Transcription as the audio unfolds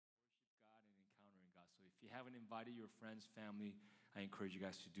If you haven't invited your friends, family, I encourage you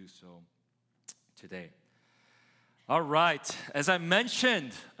guys to do so today. All right. As I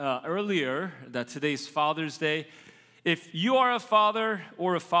mentioned earlier, that today's Father's Day. If you are a father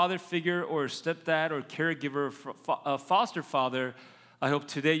or a father figure or a stepdad or caregiver, a foster father, I hope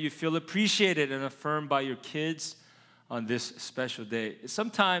today you feel appreciated and affirmed by your kids on this special day.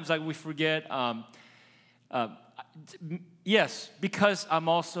 Sometimes we forget, yes, because I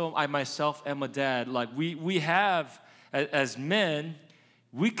myself am a dad, we have, as men,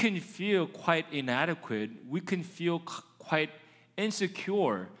 we can feel quite inadequate. We can feel quite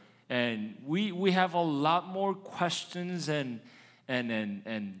insecure. And we have a lot more questions and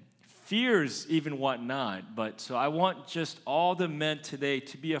fears, even whatnot. But so I want just all the men today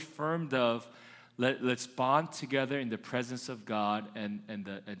to be affirmed of, let's bond together in the presence of God and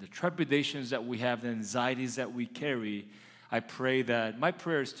the trepidations that we have, the anxieties that we carry. I pray that, my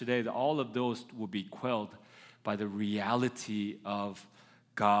prayers today, that all of those will be quelled by the reality of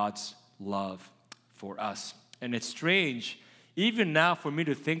God's love for us. And it's strange, even now, for me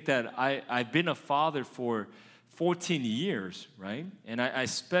to think that I've been a father for 14 years, right? And I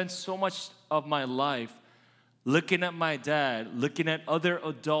spent so much of my life looking at my dad, looking at other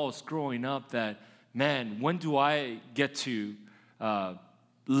adults growing up that, man, when do I get to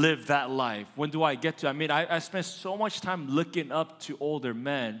live that life? When do I get to? I spent so much time looking up to older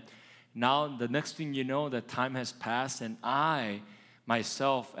men. Now, the next thing you know, that time has passed, and I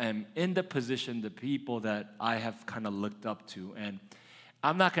myself am in the position, the people that I have kind of looked up to. And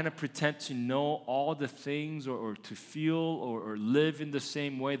I'm not going to pretend to know all the things or to feel or live in the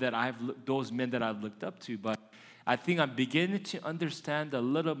same way that those men that I've looked up to. But I think I'm beginning to understand a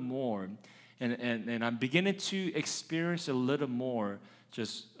little more. And I'm beginning to experience a little more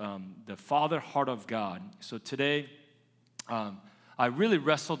just the Father heart of God. So today, I really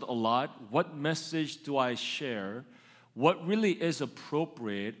wrestled a lot. What message do I share? What really is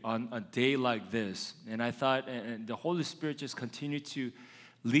appropriate on a day like this? And I thought, and the Holy Spirit just continued to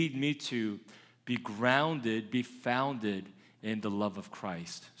lead me to be grounded, be founded in the love of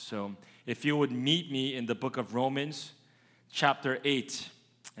Christ. So if you would meet me in the book of Romans, chapter 8,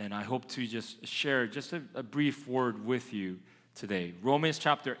 and I hope to just share just a brief word with you today. Romans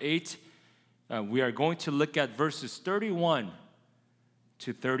chapter 8, we are going to look at verses 31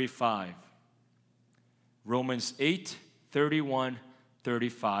 to 35. Romans 8, 31,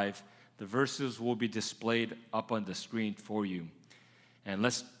 35. The verses will be displayed up on the screen for you. And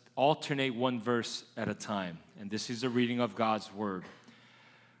let's alternate one verse at a time. And this is a reading of God's word.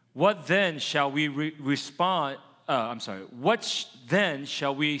 What then shall we What then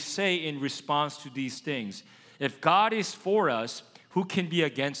shall we say in response to these things? If God is for us, who can be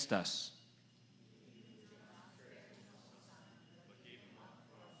against us?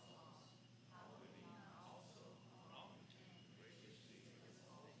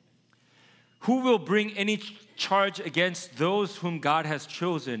 Who will bring any charge against those whom God has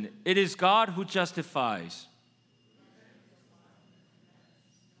chosen? It is God who justifies.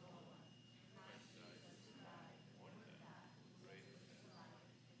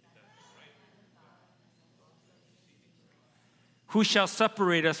 Who shall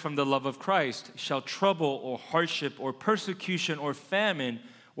separate us from the love of Christ? Shall trouble or hardship or persecution or famine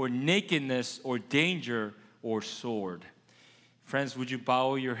or nakedness or danger or sword? Friends, would you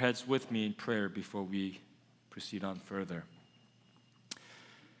bow your heads with me in prayer before we proceed on further?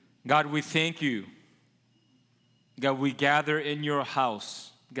 God, we thank you. God, we gather in your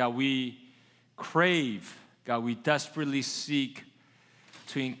house. God, we crave. God, we desperately seek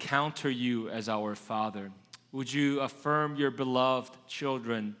to encounter you as our Father. Would you affirm your beloved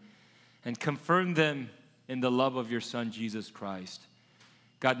children and confirm them in the love of your Son, Jesus Christ?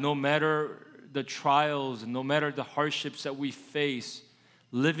 God, no matter the trials and no matter the hardships that we face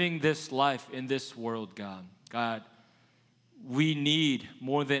living this life in this world, God, we need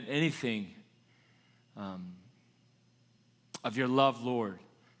more than anything of your love, Lord,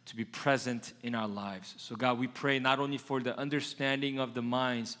 to be present in our lives. So God, we pray not only for the understanding of the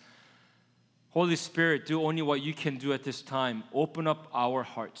minds. Holy Spirit, do only what you can do at this time. Open up our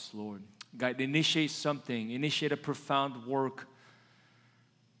hearts, Lord. God, initiate something, initiate a profound work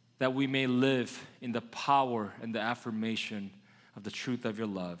that we may live in the power and the affirmation of the truth of your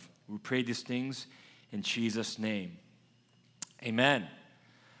love. We pray these things in Jesus' name. Amen.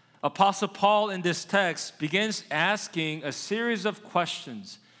 Apostle Paul in this text begins asking a series of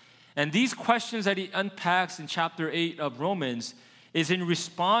questions. And these questions that he unpacks in chapter 8 of Romans is in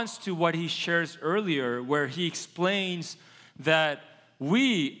response to what he shares earlier, where he explains that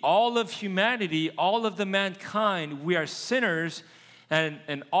we, all of humanity, all of the mankind, we are sinners,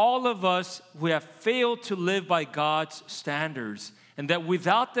 and all of us who have failed to live by God's standards. And that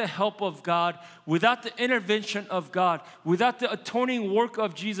without the help of God, without the intervention of God, without the atoning work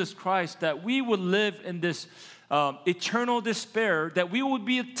of Jesus Christ, that we would live in this eternal despair, that we would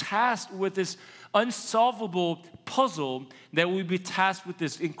be tasked with this unsolvable puzzle, that we would be tasked with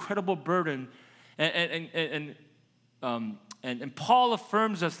this incredible burden. And Paul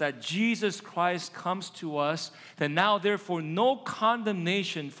affirms us that Jesus Christ comes to us, that now therefore no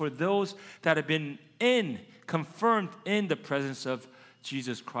condemnation for those that have been confirmed in the presence of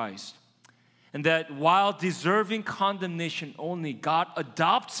Jesus Christ. And that while deserving condemnation only, God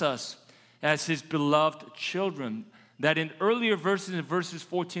adopts us as His beloved children. That in earlier verses, in verses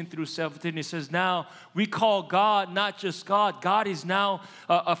 14 through 17, it says, now we call God not just God. God is now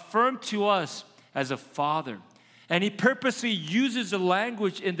affirmed to us as a Father. And He purposely uses the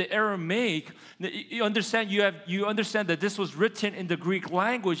language in the Aramaic. You understand that this was written in the Greek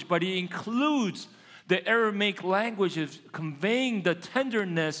language, but He includes the Aramaic language is conveying the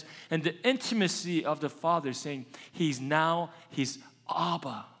tenderness and the intimacy of the Father, saying He's now His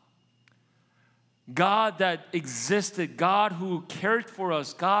Abba. God that existed, God who cared for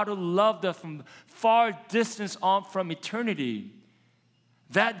us, God who loved us from far distance on from eternity.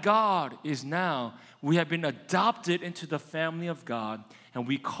 That God is now, we have been adopted into the family of God, and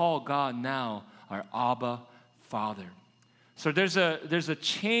we call God now our Abba Father. So there's a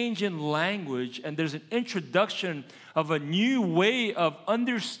change in language, and there's an introduction of a new way of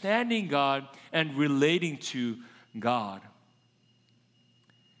understanding God and relating to God.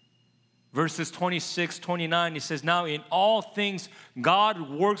 Verses 26, 29, it says, now in all things God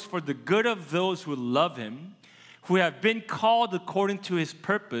works for the good of those who love Him, who have been called according to His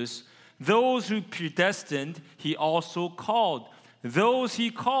purpose. Those who predestined, He also called. Those He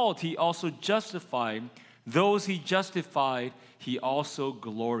called, He also justified. Those He justified, He also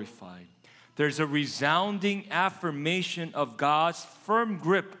glorified. There's a resounding affirmation of God's firm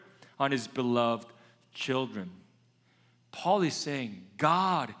grip on His beloved children. Paul is saying,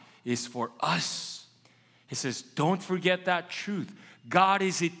 God is for us. He says, don't forget that truth. God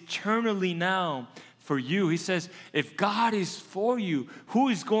is eternally now for you. He says, if God is for you, who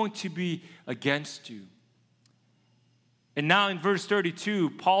is going to be against you? And now in verse 32,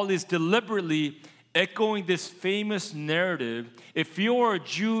 Paul is deliberately echoing this famous narrative. If you were a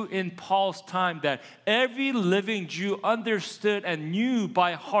Jew in Paul's time, that every living Jew understood and knew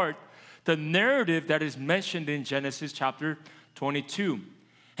by heart the narrative that is mentioned in Genesis chapter 22.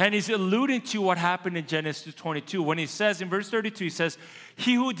 And he's alluding to what happened in Genesis 22 when he says in verse 32, he says,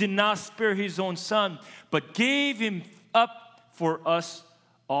 he who did not spare his own son, but gave him up for us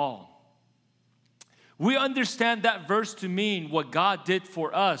all. We understand that verse to mean what God did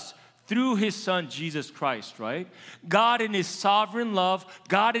for us through His Son, Jesus Christ, right? God in His sovereign love,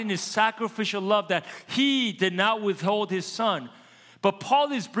 God in His sacrificial love, that He did not withhold His Son. But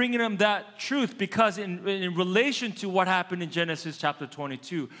Paul is bringing him that truth because in relation to what happened in Genesis chapter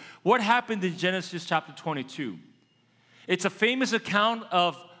 22. What happened in Genesis chapter 22? It's a famous account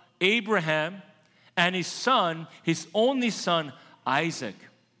of Abraham and his son, his only son, Isaac.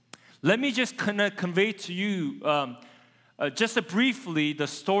 Let me just convey to you just briefly the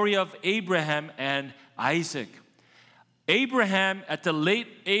story of Abraham and Isaac. Abraham, at the late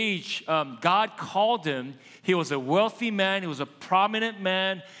age, God called him. He was a wealthy man. He was a prominent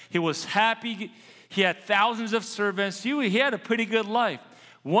man. He was happy. He had thousands of servants. He had a pretty good life.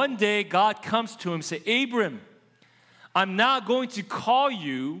 One day, God comes to him and says, Abram, I'm now going to call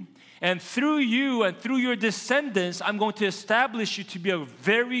you, and through you and through your descendants, I'm going to establish you to be a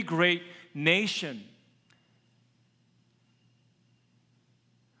very great nation.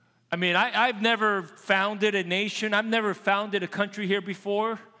 I mean, I've never founded a nation. I've never founded a country here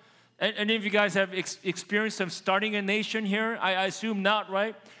before. Any of you guys have experienced of starting a nation here? I assume not,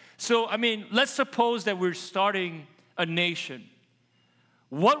 right? So, I mean, let's suppose that we're starting a nation.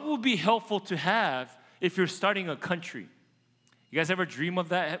 What would be helpful to have if you're starting a country? You guys ever dream of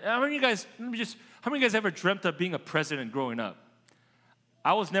that? How many of you guys ever dreamt of being a president growing up?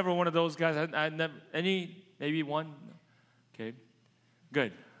 I was never one of those guys. I never, maybe one? Okay,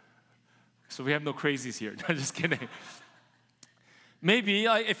 good. So we have no crazies here. I'm just kidding. Maybe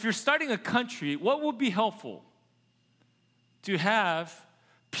if you're starting a country, what would be helpful? To have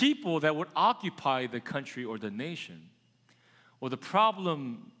people that would occupy the country or the nation. Well, the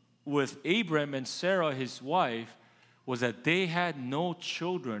problem with Abram and Sarah, his wife, was that they had no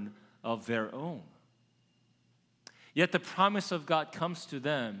children of their own. Yet the promise of God comes to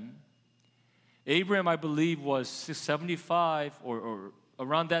them. Abram, I believe, was 75 or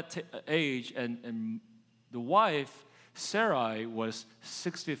around that age, and the wife, Sarai was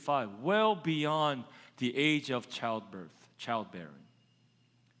 65, well beyond the age of childbearing.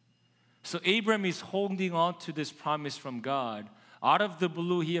 So Abram is holding on to this promise from God. Out of the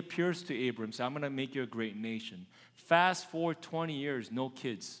blue, he appears to Abram, says, I'm going to make you a great nation. Fast forward 20 years, no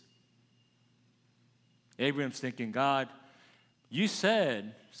kids. Abram's thinking, God, you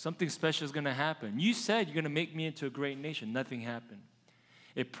said something special is going to happen. You said you're going to make me into a great nation. Nothing happened.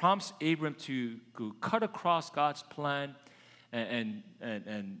 It prompts Abram to cut across God's plan and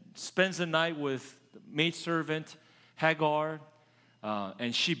spends the night with the maidservant Hagar,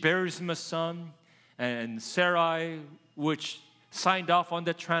 and she bears him a son. And Sarai, which signed off on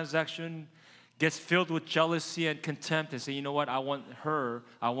that transaction, gets filled with jealousy and contempt and say, you know what, I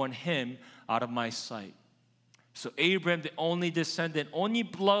want him out of my sight. So Abram, the only descendant, only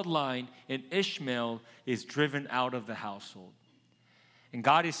bloodline in Ishmael, is driven out of the household. And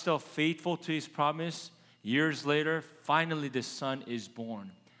God is still faithful to his promise. Years later, finally the son is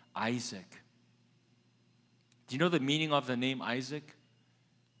born, Isaac. Do you know the meaning of the name Isaac?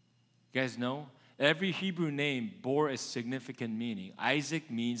 You guys know? Every Hebrew name bore a significant meaning. Isaac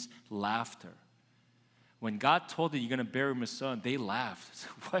means laughter. When God told them you're going to bear him a son, they laughed.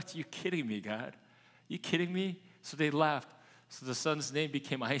 What? You kidding me, God? You kidding me? So they laughed. So the son's name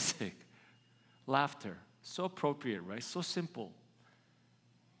became Isaac. Laughter. So appropriate, right? So simple.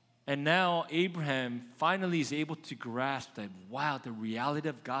 And now Abraham finally is able to grasp that, wow, the reality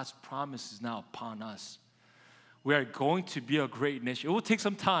of God's promise is now upon us. We are going to be a great nation. It will take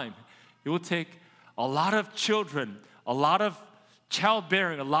some time. It will take a lot of children, a lot of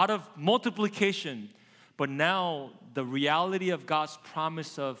childbearing, a lot of multiplication. But now the reality of God's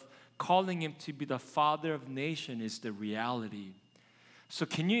promise of calling him to be the father of nation is the reality. So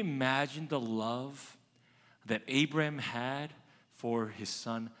can you imagine the love that Abraham had for his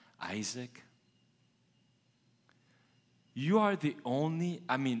son Isaac?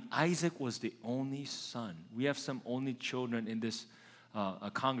 Isaac was the only son. We have some only children in this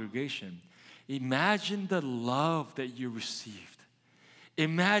congregation. Imagine the love that you received.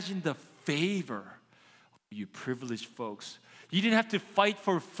 Imagine the favor, you privileged folks. You didn't have to fight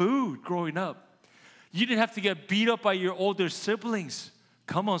for food growing up. You didn't have to get beat up by your older siblings.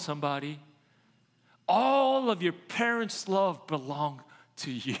 Come on, somebody. All of your parents' love belonged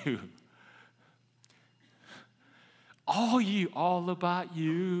to you. All about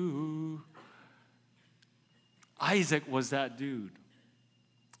you. Isaac was that dude.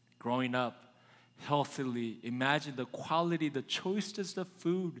 Growing up healthily, imagine the quality, the choicest of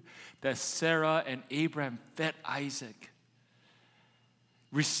food that Sarah and Abraham fed Isaac.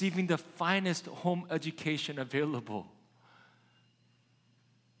 Receiving the finest home education available.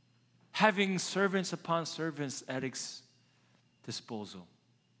 Having servants upon servants at its disposal.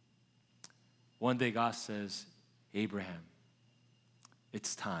 One day God says, Abraham,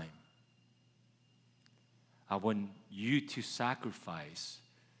 it's time. I want you to sacrifice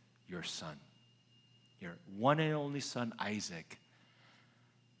your son, your one and only son, Isaac.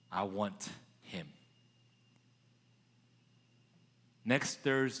 I want him. Next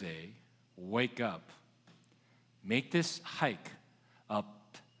Thursday, wake up, make this hike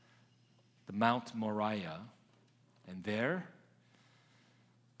up the Mount Moriah, and there,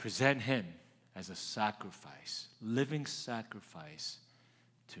 present him as a sacrifice, living sacrifice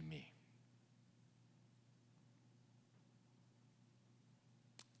to me.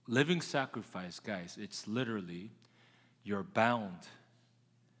 Living sacrifice, guys, it's literally you're bound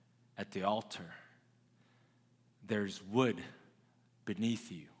at the altar. There's wood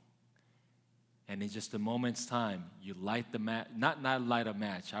beneath you. And in just a moment's time, you light the match, not light a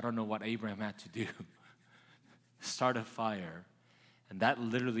match. I don't know what Abraham had to do. Start a fire. And that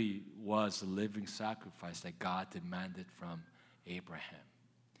literally was a living sacrifice that God demanded from Abraham.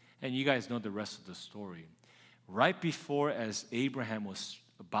 And you guys know the rest of the story. Right before, as Abraham was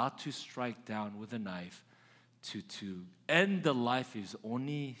about to strike down with a knife to end the life of his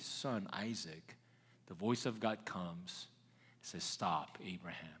only son, Isaac, the voice of God comes and says, stop,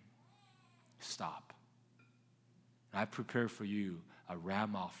 Abraham. Stop. I prepare for you a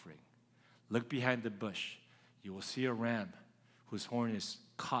ram offering. Look behind the bush. You will see a ram whose horn is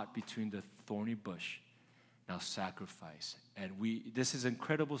caught between the thorny bush. Now sacrifice. And this is an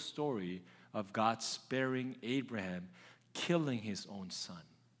incredible story of God sparing Abraham, killing his own son.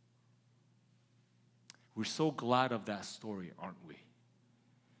 We're so glad of that story, aren't we?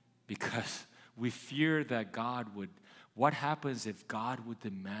 Because we fear that what happens if God would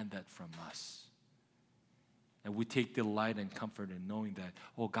demand that from us? And we take delight and comfort in knowing that,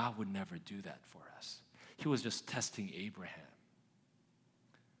 God would never do that for us. He was just testing Abraham.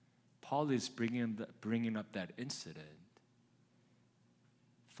 Paul is bringing up that incident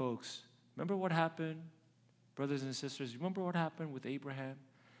Folks, remember what happened? Brothers and sisters, remember what happened with Abraham?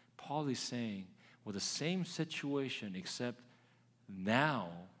 Paul is saying, well, the same situation, except now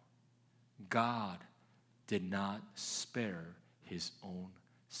God did not spare his own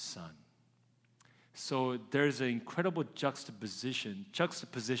son. So there's an incredible juxtaposition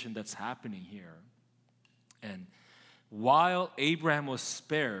that's happening here. And while Abraham was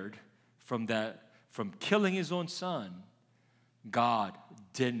spared from killing his own son, God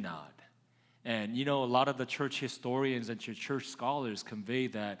did not. And a lot of the church historians and church scholars convey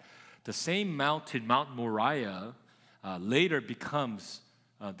that the same mountain, Mount Moriah, later becomes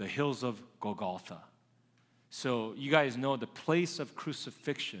the hills of Golgotha. So you guys know the place of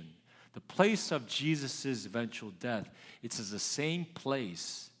crucifixion, the place of Jesus' eventual death, it's the same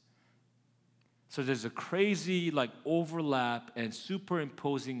place. So there's a crazy overlap and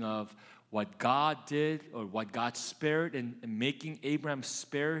superimposing of what God did or what God spared in making Abraham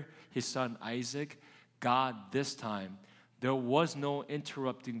spare his son Isaac. God this time, there was no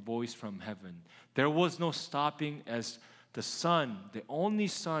interrupting voice from heaven. There was no stopping as the son, the only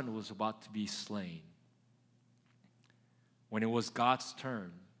son, was about to be slain. When it was God's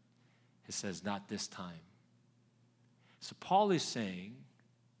turn, it says, not this time. So Paul is saying,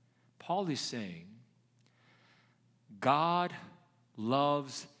 God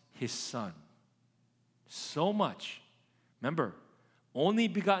loves his son so much. Remember, only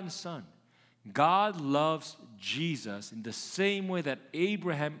begotten son. God loves Jesus in the same way that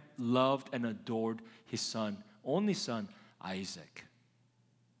Abraham loved and adored his son, only son, Isaac.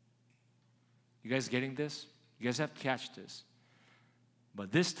 You guys getting this? You guys have to catch this.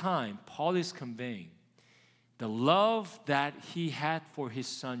 But this time, Paul is conveying the love that he had for his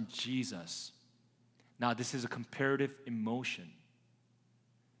son, Jesus. Now, this is a comparative emotion.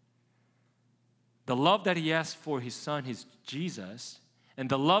 The love that he has for his son, his Jesus, and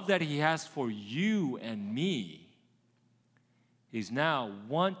the love that he has for you and me is now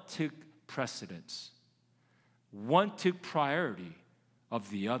one took precedence. One took priority of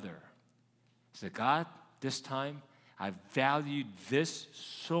the other. So God, this time, I valued this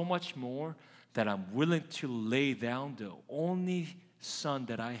so much more that I'm willing to lay down the only son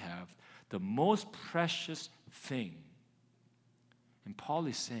that I have, the most precious thing. And Paul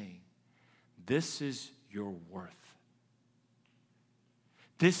is saying, this is your worth.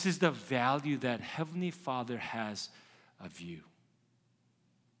 This is the value that Heavenly Father has of you.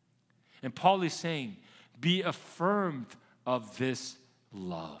 And Paul is saying, be affirmed of this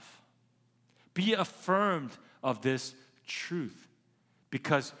love. Be affirmed of this truth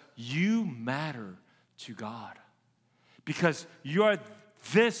because you matter to God. Because you are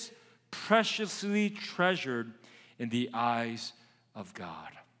this preciously treasured in the eyes of God.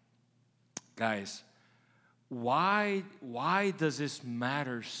 Guys, why does this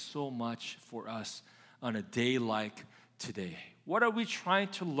matter so much for us on a day like today? What are we trying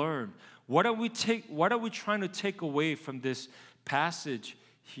to learn? What are we trying to take away from this passage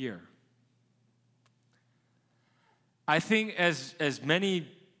here? I think as many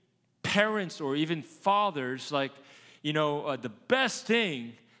parents or even fathers, the best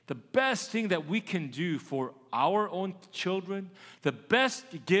thing that we can do for our own children, the best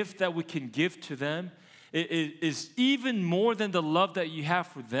gift that we can give to them is even more than the love that you have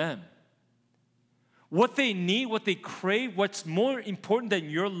for them. What they need, what they crave, what's more important than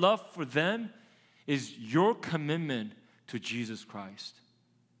your love for them is your commitment to Jesus Christ.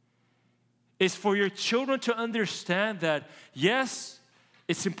 It's for your children to understand that, yes,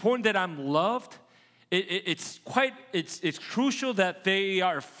 it's important that I'm loved. It's crucial that they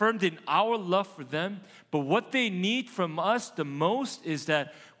are affirmed in our love for them. But what they need from us the most is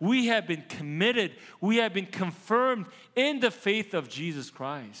that we have been committed, we have been confirmed in the faith of Jesus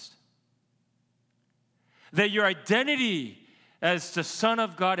Christ. That your identity as the Son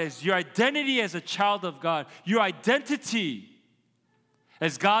of God, as your identity as a child of God, your identity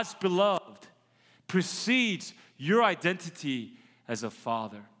as God's beloved precedes your identity as a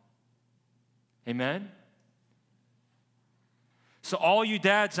father. Amen? So all you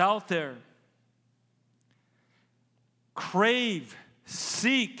dads out there, crave,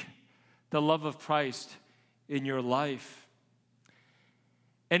 seek the love of Christ in your life.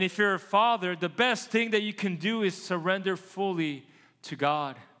 And if you're a father, the best thing that you can do is surrender fully to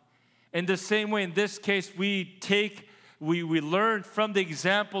God. In the same way, in this case, we learn from the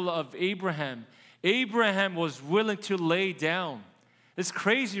example of Abraham. Abraham was willing to lay down. It's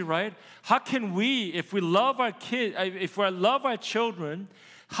crazy, right? How can we, if we love our kids, if we love our children,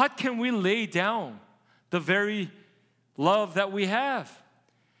 how can we lay down the very love that we have?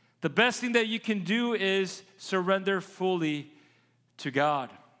 The best thing that you can do is surrender fully to God.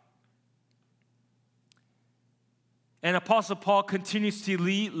 And Apostle Paul continues to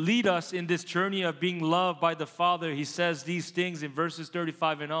lead us in this journey of being loved by the Father. He says these things in verses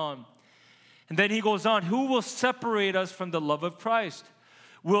 35 and on. And then he goes on, who will separate us from the love of Christ?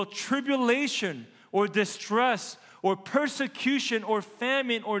 Will tribulation or distress or persecution or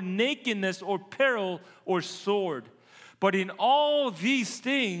famine or nakedness or peril or sword? But in all these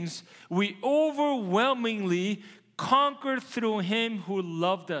things, we overwhelmingly conquer through him who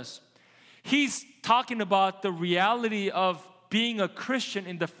loved us. He's talking about the reality of being a Christian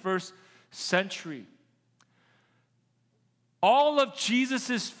in the first century. All of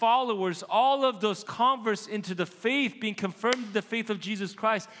Jesus' followers, all of those converts into the faith, being confirmed in the faith of Jesus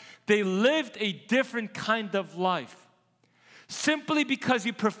Christ, they lived a different kind of life. Simply because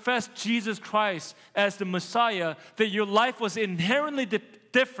you professed Jesus Christ as the Messiah, that your life was inherently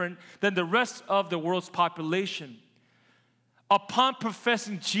different than the rest of the world's population. Upon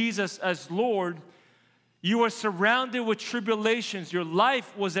professing Jesus as Lord, you were surrounded with tribulations. Your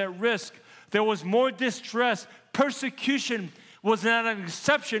life was at risk. There was more distress. Persecution was not an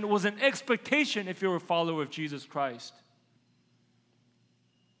exception, it was an expectation if you were a follower of Jesus Christ.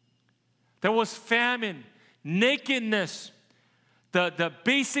 There was famine, nakedness. The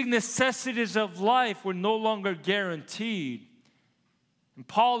basic necessities of life were no longer guaranteed. And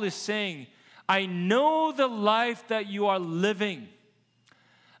Paul is saying, I know the life that you are living.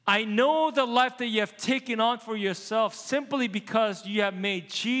 I know the life that you have taken on for yourself simply because you have made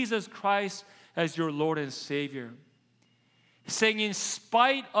Jesus Christ as your Lord and Savior. He's saying, in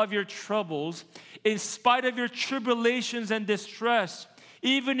spite of your troubles, in spite of your tribulations and distress,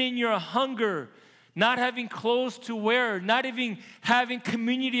 even in your hunger, not having clothes to wear, not even having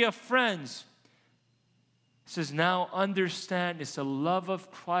community of friends, he says, now understand it's the love of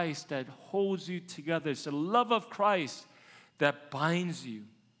Christ that holds you together. It's the love of Christ that binds you.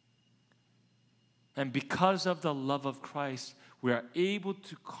 And because of the love of Christ, we are able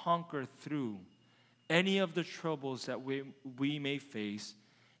to conquer through any of the troubles that we may face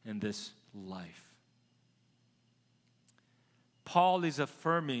in this life. Paul is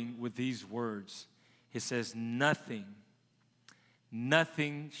affirming with these words. He says, nothing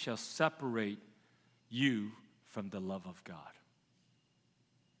shall separate you from the love of God.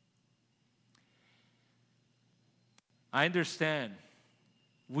 I understand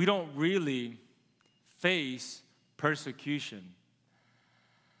we don't really face persecution.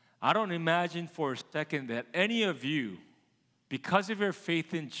 I don't imagine for a second that any of you, because of your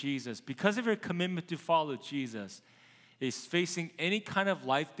faith in Jesus, because of your commitment to follow Jesus, is facing any kind of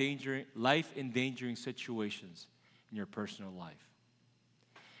life-endangering situations in your personal life.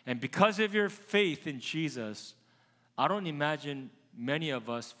 And because of your faith in Jesus, I don't imagine many of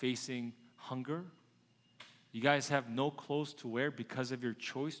us facing hunger. You guys have no clothes to wear because of your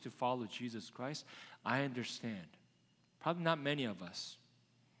choice to follow Jesus Christ. I understand. Probably not many of us.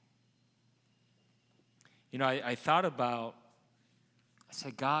 You know, I thought about, I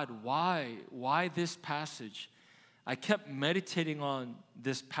said, God, why this passage? I kept meditating on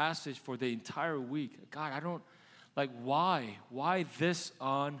this passage for the entire week. God, why this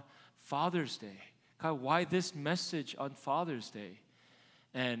on Father's Day? God, why this message on Father's Day?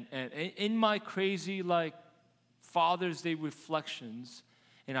 And in my crazy, Father's Day reflections,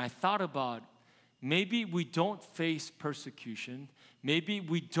 and I thought about, maybe we don't face persecution, maybe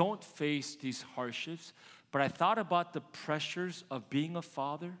we don't face these hardships, but I thought about the pressures of being a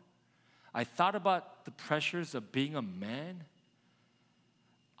father. I thought about the pressures of being a man.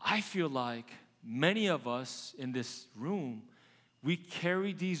 I feel like many of us in this room, we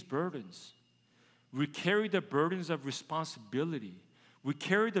carry these burdens. We carry the burdens of responsibility. We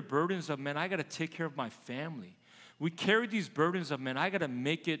carry the burdens of, man, I got to take care of my family. We carry these burdens of, man, I got to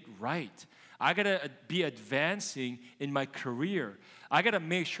make it right. I got to be advancing in my career. I got to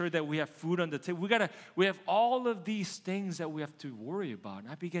make sure that we have food on the table. We have all of these things that we have to worry about.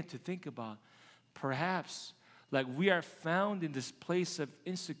 And I began to think about, perhaps, we are found in this place of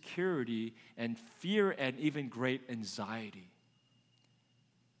insecurity and fear and even great anxiety.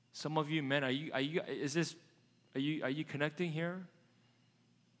 Some of you men, are you connecting here?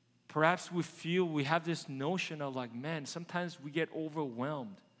 Perhaps we have this notion of man, sometimes we get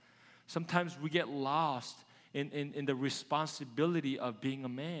overwhelmed. Sometimes we get lost in the responsibility of being a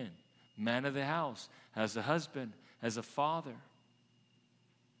man of the house, as a husband, as a father.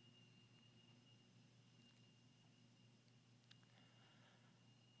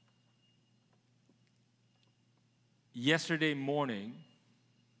 Yesterday morning,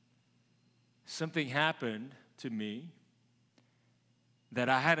 something happened to me that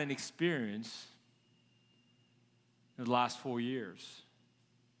I hadn't experienced in the last 4 years.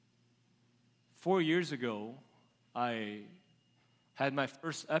 4 years ago, I had my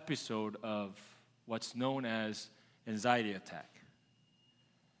first episode of what's known as anxiety attack.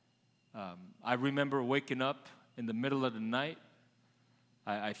 I remember waking up in the middle of the night.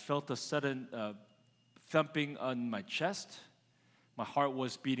 I felt a sudden thumping on my chest. My heart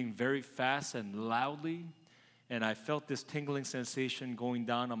was beating very fast and loudly, and I felt this tingling sensation going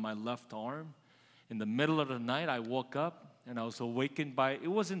down on my left arm. In the middle of the night, I woke up, and I was awakened by, it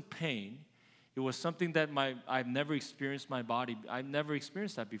wasn't pain. It was something that I've never experienced my body. I've never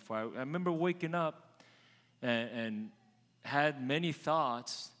experienced that before. I remember waking up and had many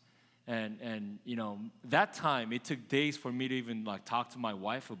thoughts, and that time, it took days for me to even talk to my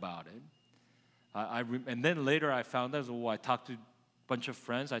wife about it. And then later I found out, I talked to a bunch of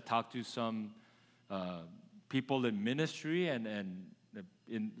friends. I talked to some people in ministry and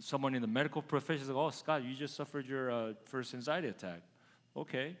someone in the medical profession said, "Oh, Scott, you just suffered your first anxiety attack."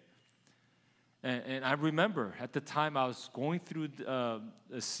 Okay. And I remember at the time I was going through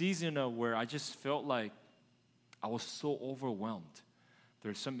a season where I just felt like I was so overwhelmed.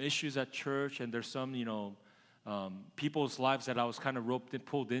 There's some issues at church, and there's some people's lives that I was kind of roped and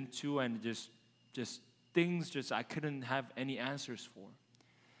pulled into, and just things I couldn't have any answers for.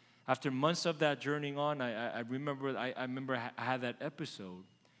 After months of that journeying on, I remember I had that episode.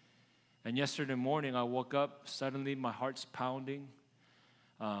 And yesterday morning, I woke up, suddenly my heart's pounding.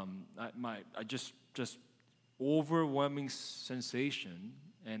 I just overwhelming sensation,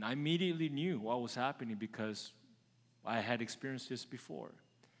 and I immediately knew what was happening because I had experienced this before.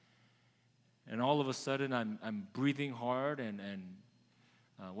 And all of a sudden, I'm breathing hard and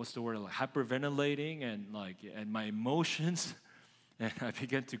what's the word, hyperventilating, and my emotions, and I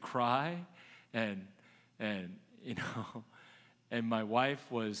began to cry, and and my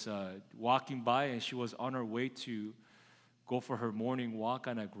wife was walking by, and she was on her way to go for her morning walk,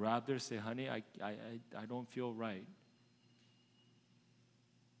 and I grabbed her and said, "Honey, I don't feel right."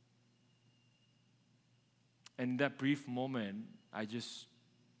 And in that brief moment, I just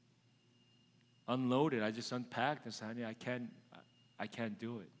unloaded. I just unpacked and said, "Honey, I can't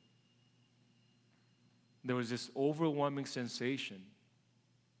do it." There was this overwhelming sensation.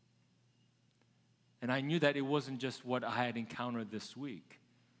 And I knew that it wasn't just what I had encountered this week.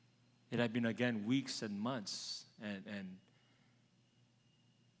 It had been, again, weeks and months and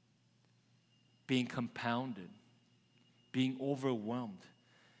being compounded, being overwhelmed.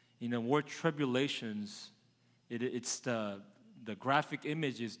 The word tribulations, it's the graphic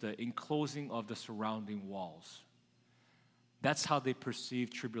image is the enclosing of the surrounding walls. That's how they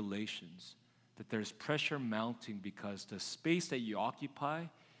perceive tribulations, that there's pressure mounting because the space that you occupy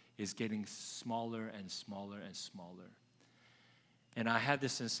is getting smaller and smaller and smaller. And I had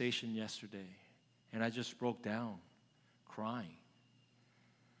this sensation yesterday, and I just broke down, crying.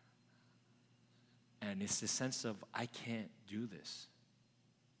 And it's the sense of, I can't do this.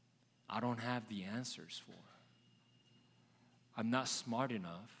 I don't have the answers for it. I'm not smart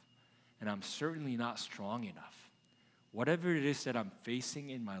enough, and I'm certainly not strong enough. Whatever it is that I'm facing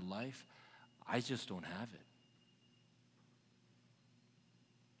in my life, I just don't have it.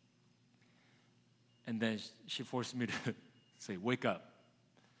 And then she forced me to say, "Wake up.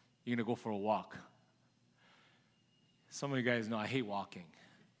 You're going to go for a walk." Some of you guys know I hate walking.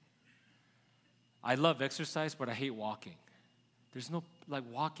 I love exercise, but I hate walking.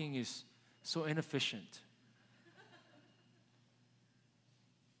 Walking is so inefficient.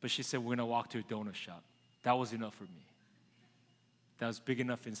 But she said, "We're going to walk to a donut shop." That was enough for me. That was big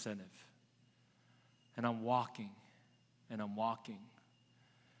enough incentive. And I'm walking, and I'm walking.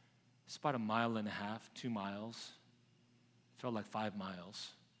 It's about 1.5 miles, 2 miles. Felt like 5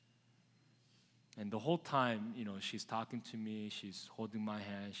 miles. And the whole time, she's talking to me, she's holding my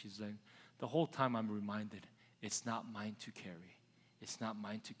hand, she's like, the whole time I'm reminded, it's not mine to carry. It's not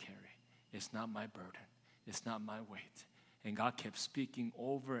mine to carry. It's not my burden. It's not my weight. And God kept speaking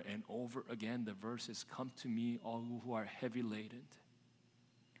over and over again the verses, "Come to me, all who are heavy laden.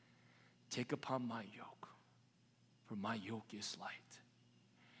 Take upon my yoke, for my yoke is light."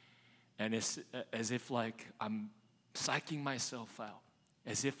 And it's as if I'm psyching myself out,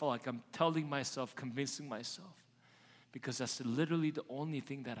 as if I'm telling myself, convincing myself, because that's literally the only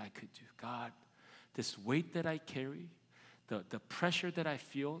thing that I could do. God, this weight that I carry, the pressure that I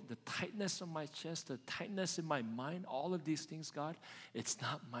feel, the tightness of my chest, the tightness in my mind, all of these things, God, it's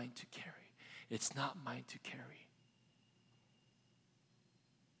not mine to carry. It's not mine to carry.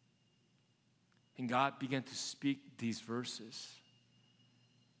 And God began to speak these verses.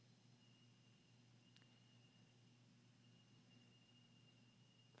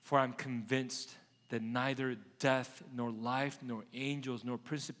 For I'm convinced that neither death, nor life, nor angels, nor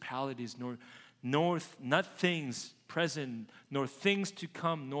principalities, nor not things present, nor things to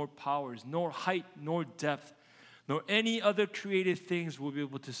come, nor powers, nor height, nor depth, nor any other created things will be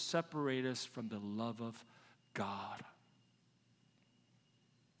able to separate us from the love of God.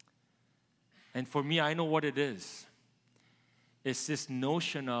 And for me, I know what it is. It's this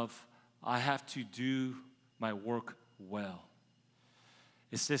notion of I have to do my work well.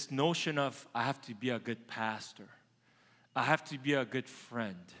 It's this notion of I have to be a good pastor. I have to be a good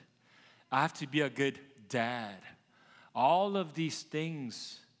friend. I have to be a good dad. All of these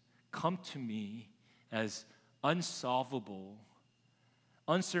things come to me as unsolvable,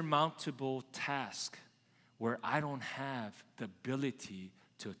 unsurmountable tasks where I don't have the ability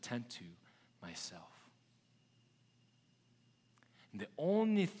to attend to myself. And the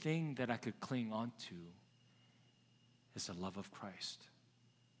only thing that I could cling on to is the love of Christ.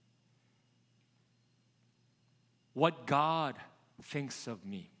 What God thinks of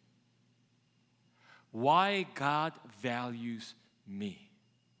me. Why God values me.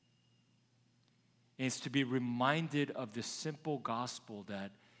 And it's to be reminded of the simple gospel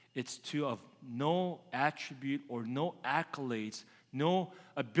that it's to of no attribute or no accolades, no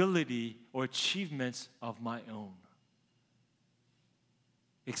ability or achievements of my own,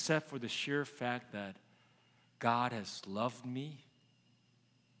 except for the sheer fact that God has loved me,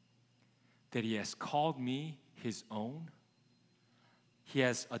 that He has called me His own, He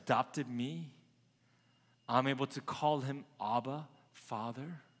has adopted me. I'm able to call Him Abba,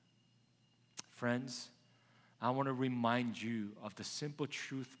 Father. Friends, I want to remind you of the simple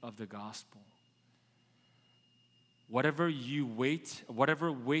truth of the gospel. Whatever weight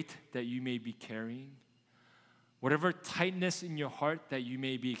that you may be carrying, whatever tightness in your heart that you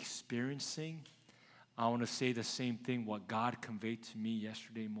may be experiencing, I want to say the same thing what God conveyed to me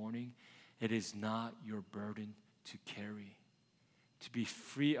yesterday morning. It is not your burden to carry. To be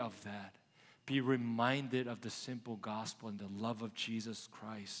free of that. Be reminded of the simple gospel and the love of Jesus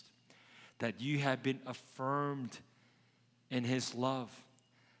Christ. That you have been affirmed in His love.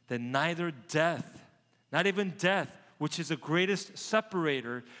 That neither death, not even death, which is the greatest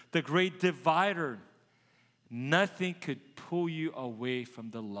separator, the great divider, nothing could pull you away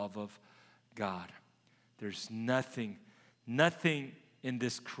from the love of God. There's nothing in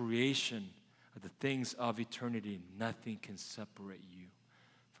this creation of the things of eternity, nothing can separate you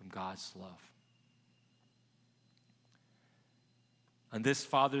from God's love. On this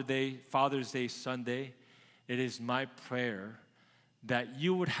Father's Day Sunday, it is my prayer that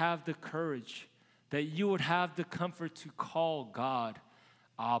you would have the courage, that you would have the comfort to call God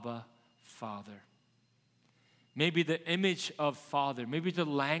Abba, Father. Maybe the image of Father, maybe the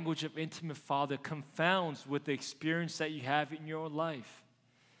language of intimate Father confounds with the experience that you have in your life.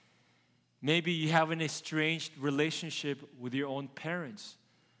 Maybe you have an estranged relationship with your own parents,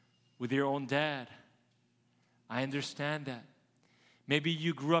 with your own dad. I understand that. Maybe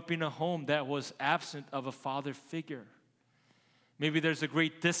you grew up in a home that was absent of a father figure. Maybe there's a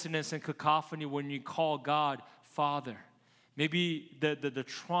great dissonance and cacophony when you call God Father. Maybe the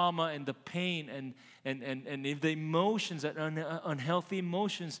trauma and the pain and if the emotions, that unhealthy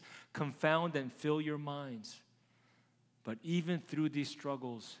emotions confound and fill your minds. But even through these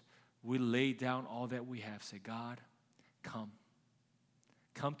struggles, we lay down all that we have. Say, God, come.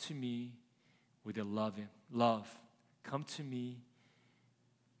 Come to me with your love. Come to me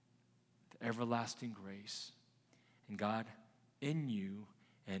with everlasting grace. And God, in you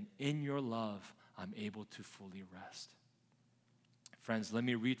and in your love, I'm able to fully rest. Friends, let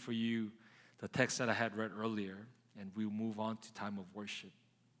me read for you the text that I had read earlier, and we'll move on to time of worship.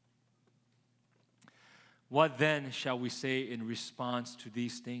 What then shall we say in response to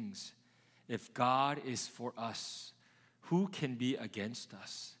these things? If God is for us, who can be against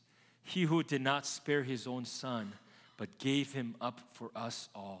us? He who did not spare His own Son, but gave Him up for us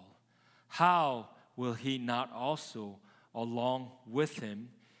all, how will He not also, along with Him,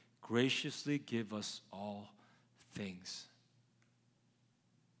 graciously give us all things?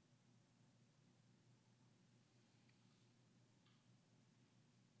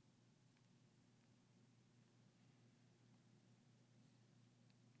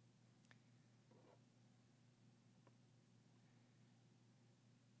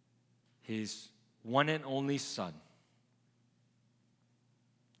 His one and only Son.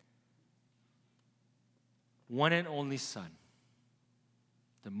 One and only Son.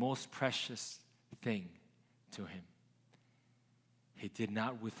 The most precious thing to Him. He did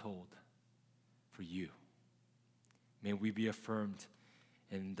not withhold for you. May we be affirmed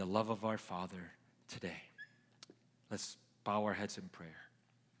in the love of our Father today. Let's bow our heads in prayer.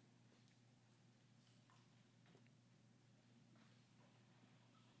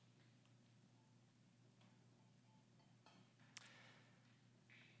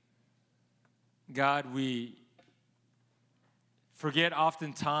 God, we forget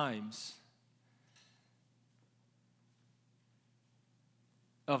oftentimes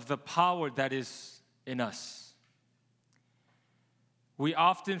of the power that is in us. We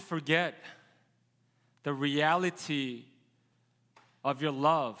often forget the reality of your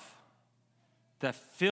love that fills